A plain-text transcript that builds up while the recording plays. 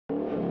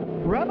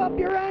Rev up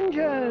your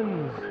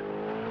engines!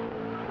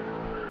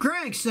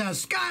 Greg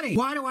says, Scotty,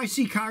 why do I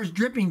see cars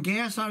dripping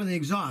gas out of the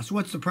exhaust?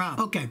 What's the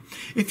problem? Okay,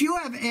 if you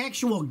have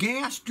actual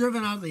gas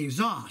driven out of the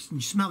exhaust and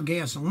you smell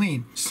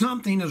gasoline,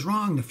 something is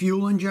wrong. The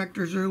fuel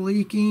injectors are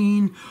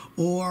leaking,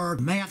 or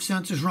the MAF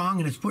sensor's wrong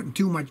and it's putting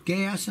too much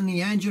gas in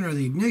the engine, or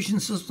the ignition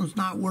system's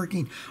not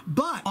working.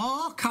 But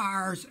all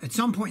cars at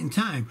some point in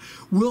time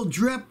will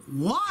drip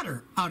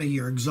water out of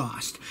your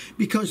exhaust,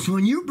 because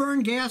when you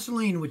burn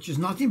gasoline, which is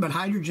nothing but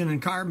hydrogen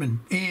and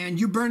carbon, and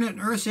you burn it in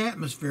Earth's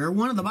atmosphere,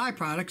 one of the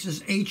byproducts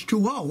is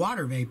H2O,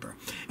 water vapor.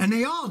 And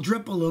they all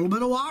drip a little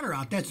bit of water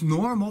out. That's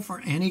normal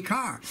for any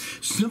car.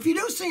 So if you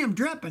do see them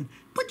dripping,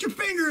 put your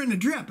finger in the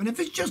drip. And if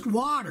it's just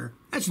water,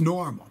 that's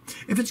normal.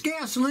 If it's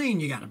gasoline,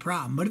 you got a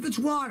problem. But if it's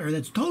water,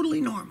 that's totally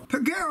normal.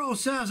 Pagero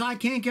says, I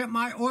can't get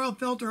my oil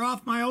filter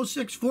off my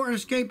 06 Ford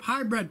Escape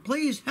Hybrid.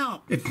 Please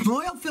help. If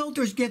oil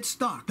filters get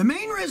stuck, the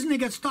main reason they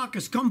get stuck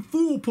is some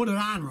fool put it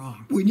on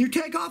wrong. When you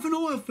take off an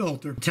oil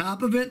filter,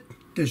 top of it,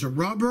 there's a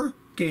rubber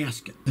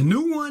gasket. The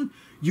new one,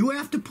 you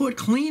have to put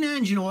clean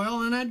engine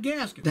oil in that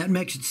gasket. That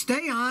makes it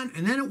stay on,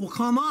 and then it will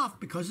come off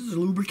because it's a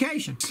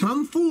lubrication.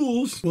 Some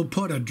fools will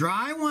put a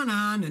dry one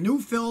on, the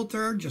new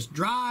filter, just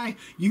dry.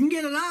 You can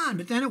get it on,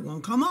 but then it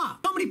won't come off.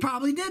 Somebody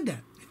probably did that.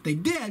 If they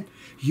did,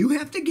 you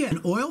have to get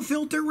an oil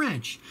filter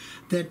wrench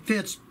that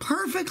fits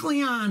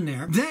perfectly on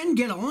there, then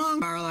get a long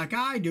bar like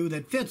I do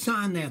that fits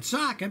on that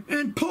socket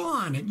and pull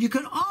on it. You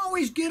can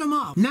always get them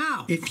off.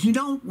 Now, if you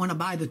don't want to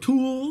buy the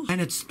tools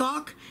and it's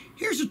stuck,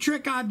 here's a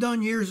trick I've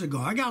done years ago.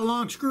 I got a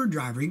long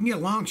screwdriver. You can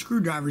get long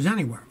screwdrivers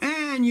anywhere.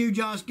 And you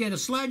just get a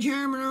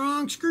sledgehammer and a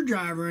long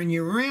screwdriver and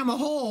you ram a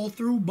hole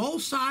through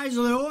both sides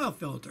of the oil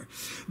filter.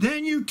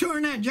 Then you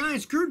turn that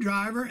giant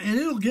screwdriver and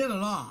it'll get it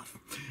off.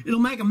 It'll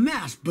make a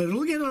mess, but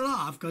it'll get it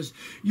off because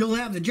you'll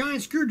have the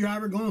giant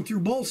screwdriver going through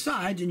both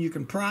sides and you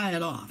can pry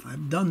it off.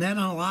 I've done that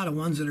on a lot of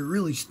ones that are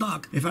really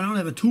stuck if I don't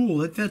have a tool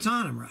that fits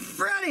on them right.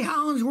 Freddie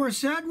Hollingsworth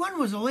said, when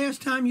was the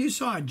last time you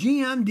saw a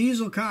GM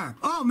diesel car?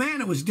 Oh man,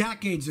 it was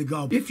decades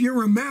ago. If you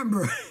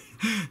remember,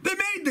 they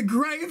made the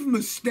grave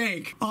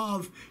mistake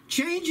of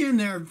changing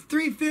their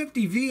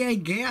 350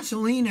 V8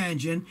 gasoline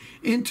engine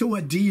into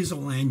a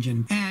diesel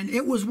engine. And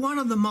it was one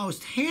of the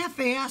most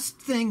half-assed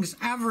things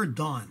ever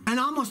done.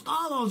 And almost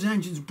all those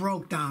engines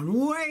broke down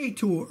way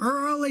too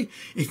early.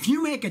 If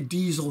you make a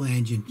diesel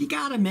engine, you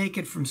got to make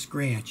it from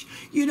scratch.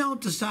 You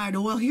don't decide,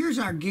 oh, well, here's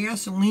our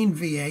gasoline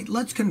V8.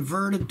 Let's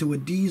convert it to a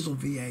diesel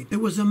V8.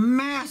 It was a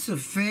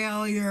massive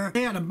failure.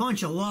 They had a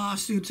bunch of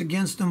lawsuits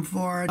against them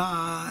for it.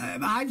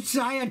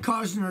 I had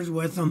customers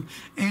with them,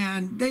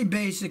 and they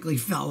basically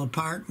fell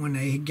apart when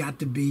they got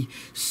to be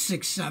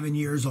 6, 7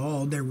 years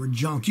old. They were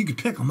junk. You could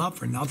pick them up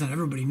for nothing.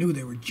 Everybody knew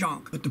they were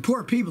junk. But the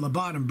poor people that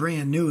bought them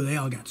brand new, they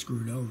all got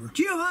screwed over.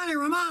 Giovanni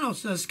Romano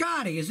says,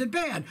 Scotty, is it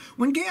bad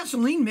when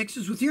gasoline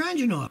mixes with your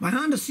engine oil? My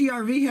Honda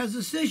CR-V has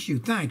this issue.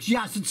 Thanks.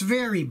 Yes, it's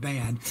very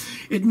bad.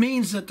 It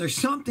means that there's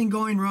something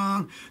going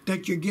wrong,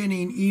 that you're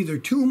getting either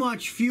too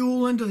much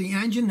fuel into the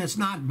engine that's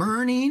not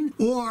burning,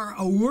 or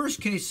a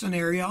worst case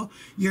scenario,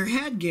 your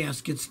head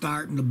gasket's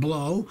starting to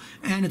blow,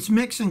 and it's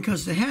mixing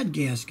because the head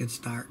gasket's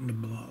starting to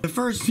blow. The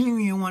first thing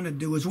you want to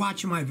do is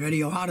watch my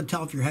video, how to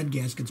tell if your head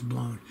gasket's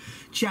blown.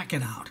 Check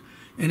it out.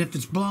 And if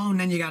it's blown,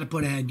 then you got to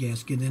put a head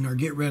gasket in or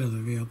get rid of the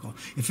vehicle.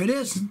 If it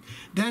isn't,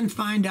 then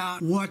find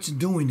out what's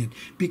doing it.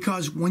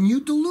 Because when you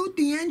dilute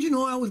the engine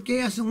oil with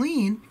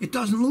gasoline, it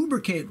doesn't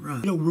lubricate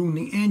right. It'll ruin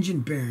the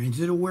engine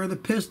bearings. It'll wear the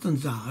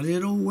pistons out.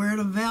 It'll wear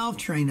the valve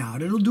train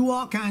out. It'll do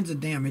all kinds of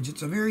damage.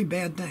 It's a very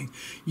bad thing.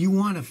 You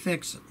want to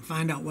fix it.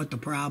 Find out what the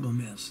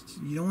problem is.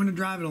 You don't want to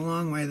drive it a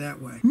long way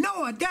that way.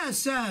 Noah Des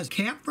says,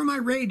 cap for my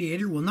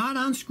radiator will not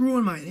unscrew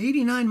in my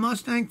 89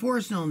 Mustang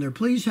 4-cylinder.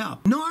 Please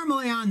help.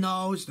 Normally on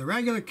those, the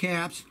regular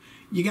caps,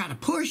 you got to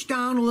push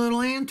down a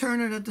little and turn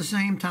it at the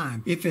same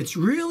time. If it's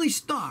really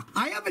stuck,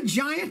 I have a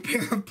giant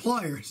pair of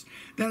pliers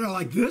that are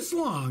like this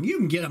long. You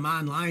can get them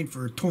online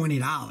for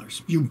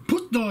 $20. You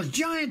put those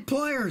giant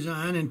pliers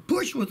on and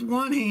push with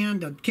one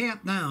hand the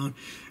cap down,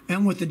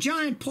 and with the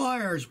giant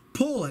pliers,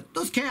 pull it.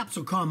 Those caps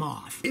will come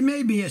off. It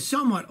may be a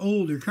somewhat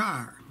older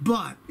car,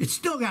 but it's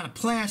still got a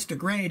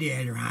plastic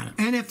radiator on it.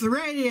 And if the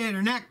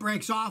radiator neck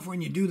breaks off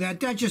when you do that,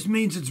 that just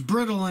means it's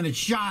brittle and it's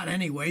shot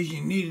anyways.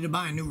 You needed to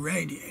buy a new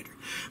radiator.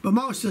 But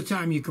most of the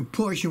time you can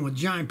push and with a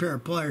giant pair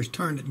of pliers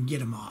turn it and get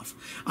them off.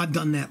 I've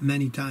done that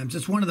many times.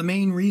 It's one of the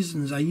main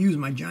reasons I use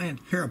my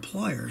giant pair of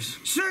pliers.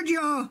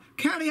 Sergio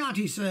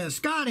Cariati says,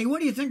 Scotty, what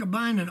do you think of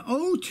buying an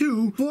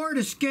 02 Ford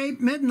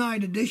Escape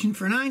Midnight Edition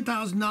for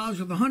 $9,000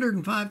 with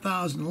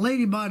 $105,000? The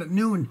lady bought it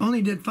new and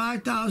only did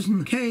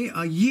 $5,000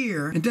 a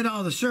year and did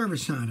all the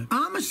service on it.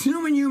 I'm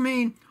assuming you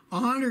mean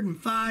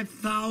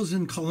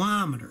 105,000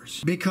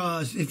 kilometers.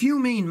 Because if you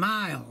mean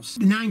miles,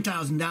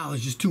 $9,000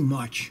 is too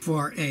much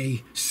for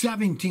a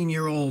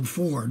 17-year-old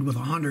Ford with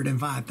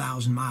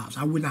 105,000 miles.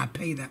 I would not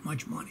pay that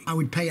much money. I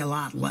would pay a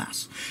lot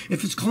less.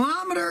 If it's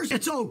kilometers,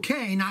 it's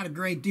okay, not a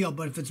great deal.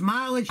 But if it's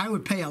mileage, I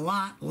would pay a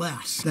lot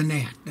less than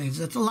that.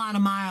 That's a lot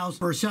of miles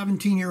for a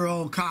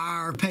 17-year-old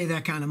car. Pay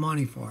that kind of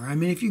money for. I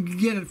mean, if you could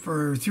get it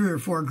for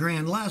 $3 or $4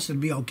 grand less,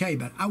 it'd be okay.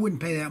 But I wouldn't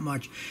pay that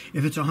much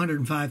if it's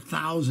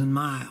 105,000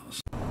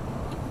 miles.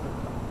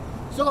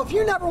 So if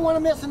you never want to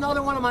miss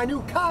another one of my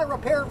new car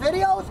repair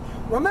videos,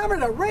 remember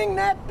to ring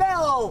that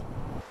bell.